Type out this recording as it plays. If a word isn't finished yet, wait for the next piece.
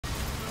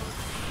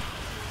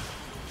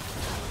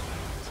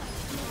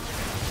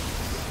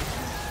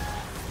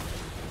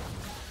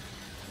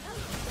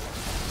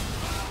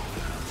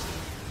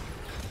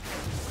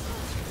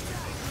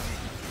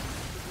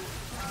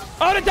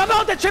Oh, the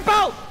double, the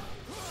triple!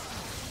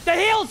 The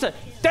heals!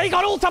 They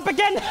got ult up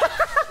again!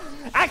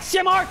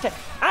 Axiom Arc!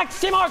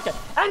 Axiom Arc!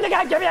 And they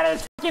gotta give me out of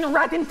this fucking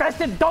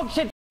rat-infested dog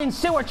shit fucking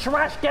sewer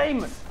trash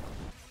game!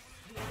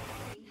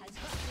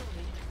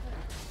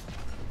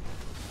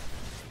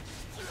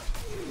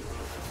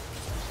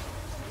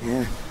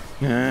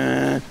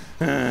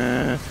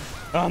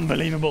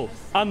 Unbelievable!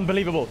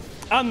 Unbelievable!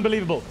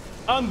 Unbelievable!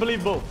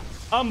 Unbelievable!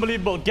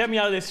 Unbelievable! Get me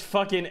out of this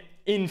fucking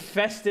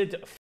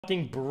infested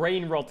fucking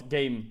brain rot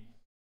game.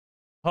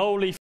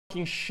 Holy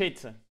fucking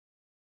shit.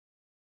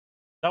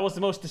 That was the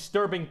most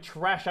disturbing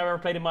trash I've ever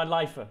played in my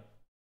life.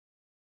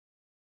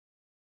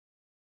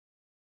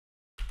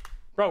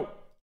 Bro,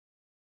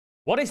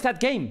 what is that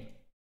game?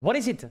 What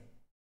is it?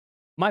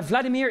 My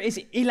Vladimir is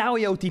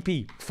Illaoi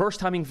OTP. First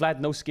timing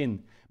Vlad, no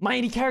skin. My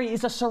AD carry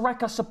is a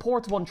Soraka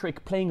support one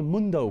trick playing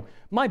Mundo.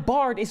 My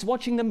Bard is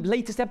watching the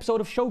latest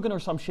episode of Shogun or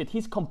some shit.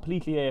 He's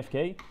completely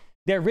AFK.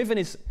 Their Riven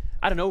is,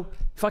 I don't know,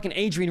 fucking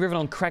Adrian Riven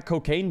on crack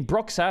cocaine.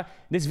 Broxa,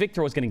 this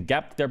Victor was getting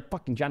gapped. Their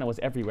fucking Janna was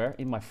everywhere.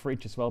 In my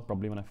fridge as well,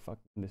 probably when I fucking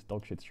this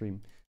dog shit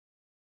stream.